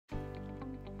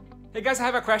Hey guys, I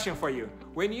have a question for you.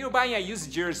 When you're buying a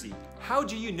used jersey, how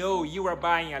do you know you are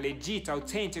buying a legit,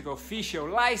 authentic, official,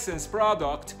 licensed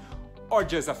product or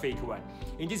just a fake one?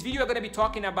 In this video, I'm going to be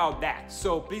talking about that.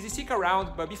 So please stick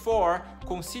around, but before,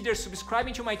 consider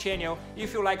subscribing to my channel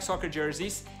if you like soccer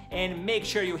jerseys, and make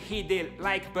sure you hit the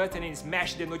like button and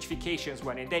smash the notifications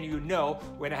one, and then you know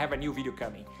when I have a new video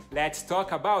coming. Let's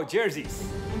talk about jerseys.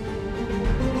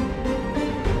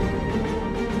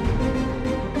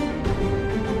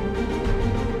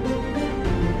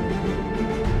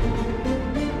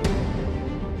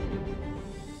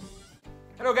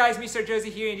 Hello guys, Mr. Jersey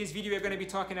here. In this video we're going to be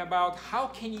talking about how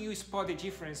can you spot the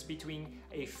difference between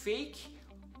a fake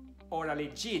or a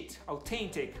legit,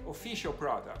 authentic, official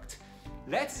product.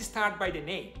 Let's start by the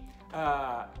name.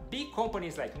 Big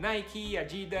companies like Nike,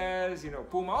 Adidas,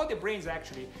 Puma, all the brands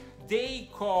actually, they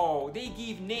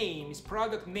give names,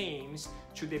 product names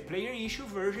to the player issue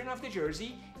version of the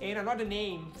jersey and another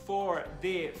name for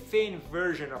the fan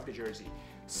version of the jersey.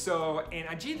 So, and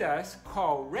Adidas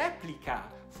call replica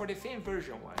for the fan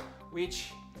version one,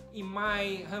 which in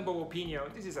my humble opinion,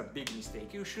 this is a big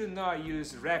mistake. You should not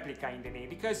use replica in the name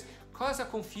because cause a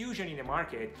confusion in the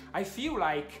market. I feel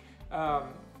like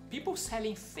people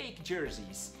selling fake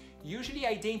jerseys usually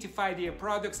identify their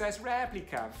products as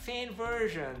replica, fan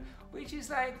version, which is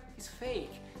like, it's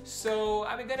fake. So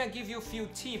I'm gonna give you a few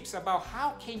tips about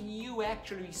how can you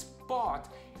actually spot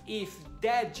if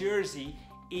that jersey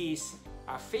is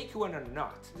a fake one or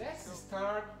not. Let's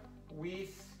start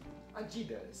with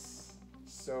Adidas.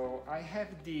 So I have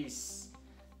this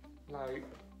like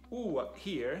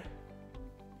here.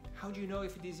 How do you know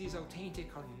if this is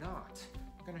authentic or not?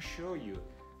 I'm gonna show you.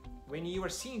 When you are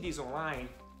seeing this online,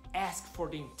 ask for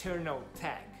the internal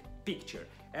tag picture.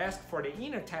 Ask for the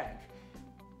inner tag,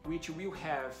 which will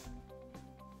have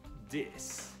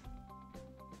this.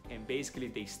 And basically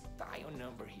the style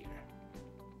number here.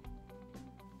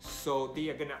 So they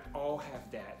are gonna all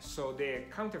have that. So the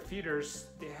counterfeiters,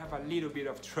 they have a little bit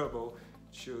of trouble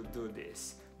to do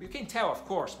this. You can tell, of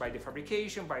course, by the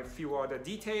fabrication, by a few other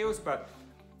details, but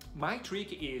my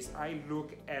trick is I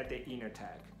look at the inner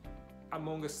tag,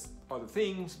 among other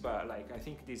things, but like I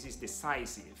think this is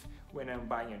decisive when I'm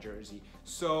buying a jersey.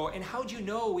 So, and how do you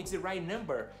know it's the right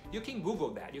number? You can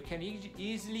Google that. You can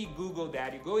easily Google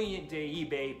that. You go into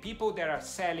eBay, people that are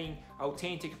selling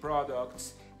authentic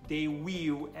products, they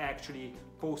will actually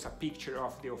post a picture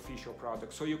of the official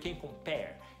product so you can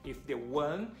compare if the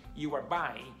one you are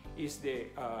buying is the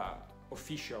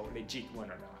official, legit one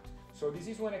or not. So this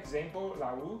is one example,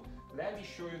 Lau. Let me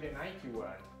show you the Nike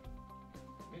one.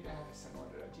 Maybe I have some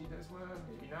other Adidas one,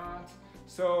 maybe not.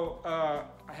 So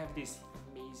I have this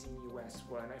amazing US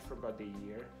one, I forgot the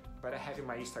year, but I have in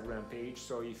my Instagram page.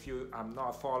 So if you are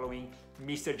not following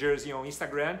Mr. Jersey on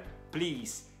Instagram,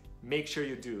 please make sure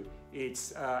you do.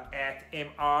 It's at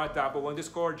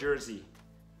mr_jersey.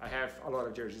 I have a lot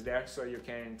of jerseys there, so you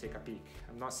can take a peek.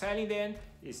 I'm not selling them,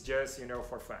 it's just,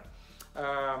 for fun.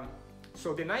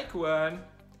 So the Nike one,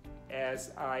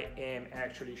 as I am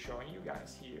actually showing you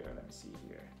guys here, let me see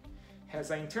here,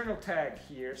 has an internal tag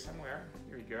here somewhere,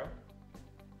 here we go.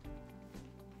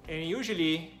 And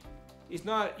usually, it's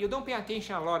not, you don't pay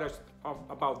attention a lot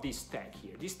about this tag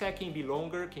here. This tag can be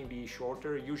longer, can be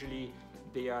shorter, usually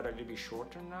they are a little bit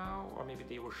shorter now, or maybe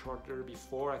they were shorter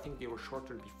before. I think they were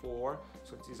shorter before,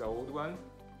 so this is an old one.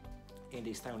 And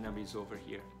the style number is over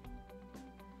here.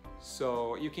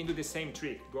 So you can do the same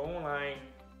trick. Go online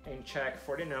and check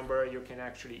for the number. You can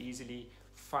actually easily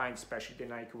find, especially the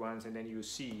Nike ones, and then you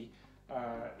see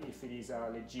if it is a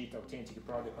legit, authentic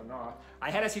product or not. I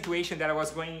had a situation that I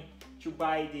was going to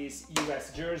buy this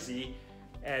US jersey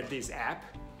at this app,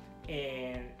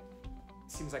 and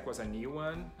seems like it was a new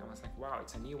one. I was like, wow,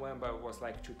 it's a new one, but it was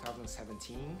like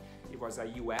 2017. It was a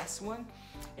US one.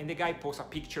 And the guy posted a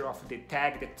picture of the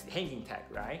tag, the hanging tag,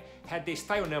 right? Had the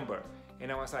style number.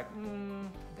 And I was like,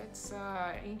 that's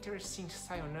an interesting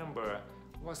style number.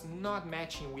 Was not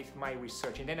matching with my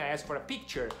research. And then I asked for a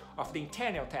picture of the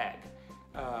internal tag.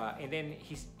 And then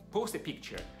he posted a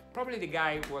picture. Probably the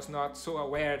guy was not so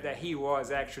aware that he was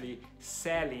actually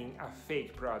selling a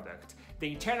fake product.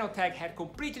 The internal tag had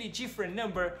completely different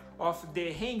number of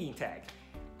the hanging tag.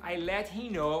 I let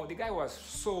him know. The guy was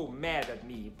so mad at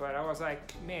me, but I was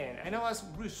like, man, and I was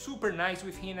super nice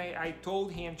with him. I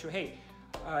told him to, hey,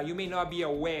 you may not be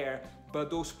aware, but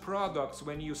those products,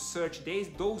 when you search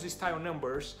those style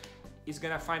numbers, it's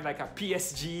gonna find like a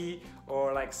PSG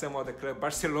or like some other club,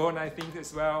 Barcelona, I think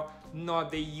as well,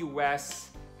 not the US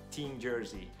team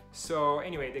jersey. So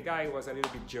anyway, the guy was a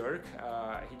little bit jerk.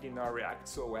 He did not react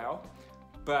so well.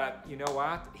 But you know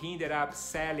what? He ended up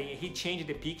selling, he changed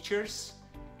the pictures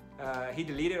He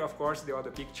deleted, of course, the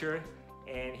other picture,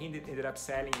 and he ended up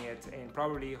selling it, and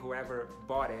probably whoever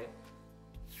bought it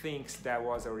thinks that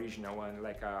was original one,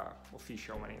 like a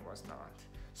official one. It was not.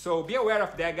 So be aware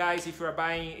of that, guys. If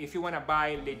you want to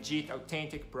buy legit,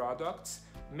 authentic products,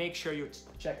 make sure you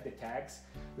check the tags.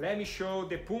 Let me show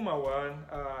the Puma one.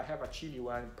 I have a Chile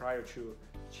one prior to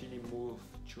Chile move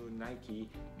to Nike.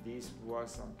 This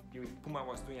was Puma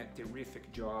was doing a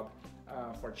terrific job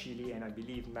for Chile, and I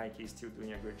believe Nike is still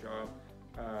doing a good job.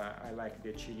 I like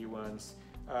the Chile ones,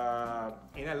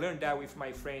 and I learned that with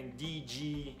my friend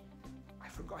DG. I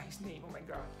forgot his name. Oh my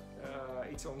god!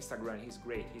 It's on Instagram. He's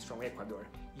great. He's from Ecuador.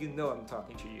 You know I'm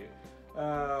talking to you.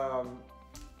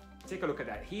 Take a look at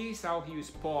that. Here's how you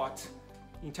spot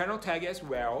internal tag as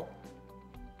well.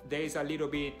 There is a little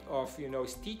bit of, you know,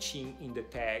 stitching in the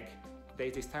tag. There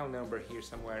is a style number here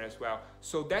somewhere as well.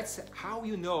 So that's how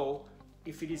you know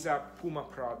if it is a Puma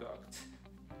product.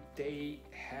 They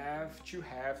have to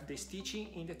have the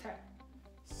stitching in the tag.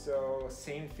 So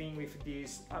same thing with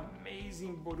this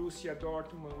amazing Borussia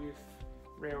Dortmund with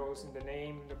rails in the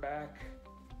name in the back.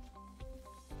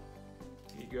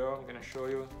 Here you go, I'm gonna show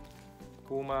you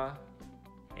Puma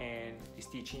and the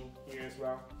stitching here as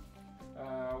well.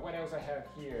 What else I have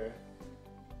here?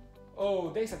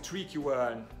 Oh, there's a tricky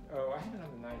one. Oh, I have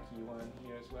another Nike one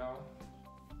here as well.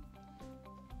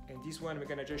 And this one we're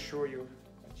gonna just show you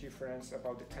a difference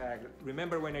about the tag.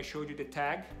 Remember when I showed you the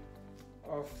tag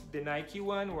of the Nike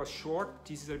one was short?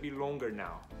 This is a bit longer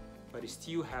now, but it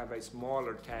still have a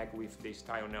smaller tag with the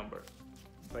style number.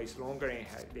 But it's longer and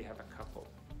they have a couple.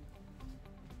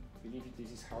 I believe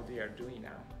this is how they are doing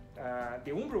now.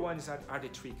 The Umbro ones are the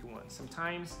tricky ones.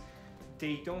 Sometimes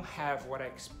they don't have what I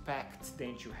expect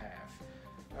them to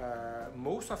have.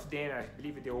 Most of them, I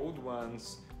believe the old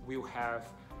ones, will have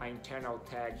an internal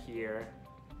tag here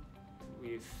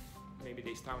with maybe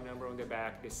the style number on the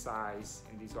back, the size,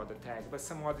 and these other tags, but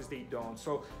some others they don't.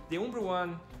 So the Umbro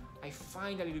one, I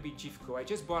find a little bit difficult. I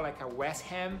just bought like a West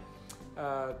Ham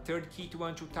third kit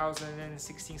one,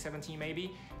 2016-17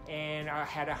 maybe, and I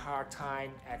had a hard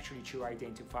time actually to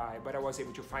identify, but I was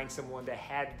able to find someone that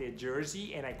had the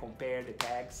jersey, and I compared the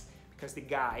tags because the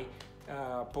guy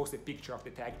posted a picture of the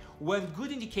tag. One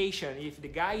good indication if the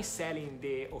guy is selling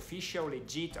the official,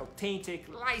 legit, authentic,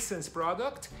 licensed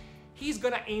product, he's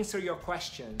gonna answer your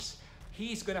questions.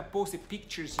 He's gonna post the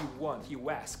pictures you want, you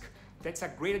ask. That's a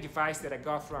great advice that I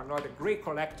got from another great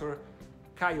collector,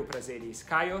 Caio Prazeres.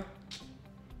 Caio,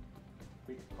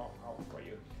 quick call out for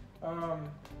you.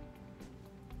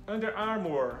 Under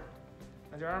Armour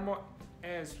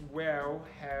as well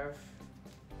have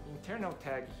internal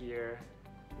tag here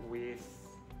with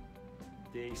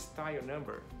the style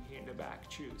number here in the back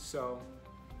too. So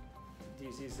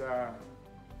this is a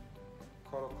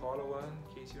Colo one,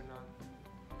 in case you're not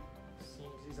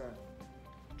seeing. This is a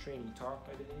training top,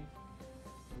 I believe.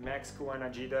 Mexico one,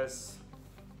 Adidas.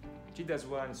 Adidas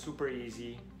one, super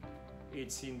easy.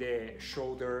 It's in the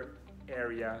shoulder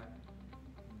area.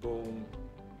 Boom.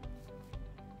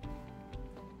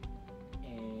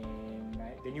 And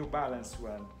the New Balance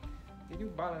one. The New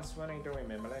Balance one, I don't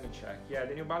remember, let me check. Yeah,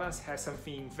 the New Balance has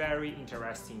something very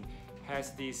interesting.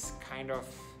 Has this kind of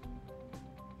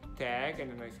tag, I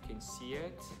don't know if you can see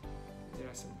it. There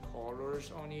are some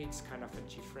colors on it, it's kind of a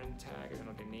different tag, I don't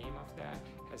know the name of that.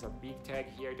 Has a big tag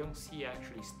here, I don't see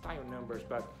actually style numbers,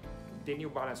 but the New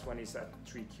Balance one is a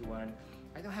tricky one.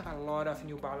 I don't have a lot of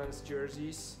New Balance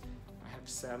jerseys. I have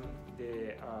some,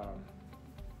 the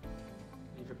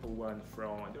Liverpool one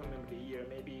from, I don't remember the year,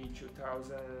 maybe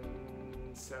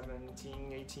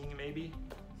 2017, 18 maybe.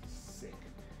 Sick.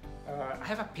 I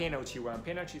have a Penalty one.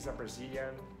 Penalty is a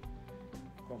Brazilian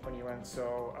company one,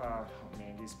 so oh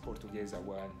man, this Portuguesa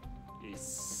one is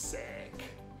sick.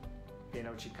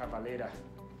 Penalty Cavaleira,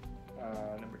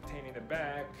 number 10 in the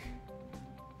back.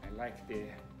 I like the,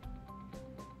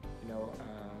 you know,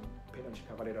 Penalty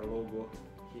Cavaleira logo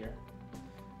here.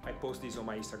 I post this on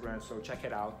my Instagram, so check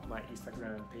it out, my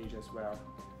Instagram page as well.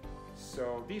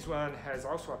 So this one has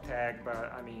also a tag,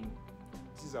 but I mean,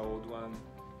 this is an old one.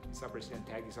 It's a Brazilian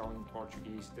tag, it's all in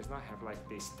Portuguese. Does not have like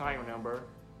the style number,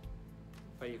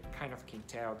 but you kind of can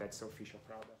tell that's the official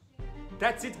product.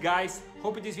 That's it, guys.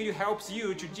 Hope this video helps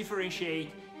you to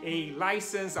differentiate a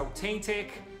licensed,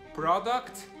 authentic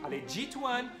product, a legit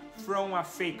one, from a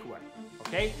fake one,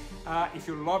 okay? If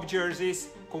you love jerseys,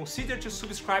 consider to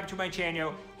subscribe to my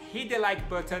channel, hit the like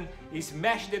button,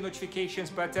 smash the notifications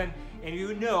button, and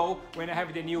you know when I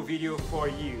have the new video for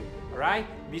you, all right?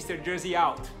 Mr. Jersey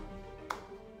out.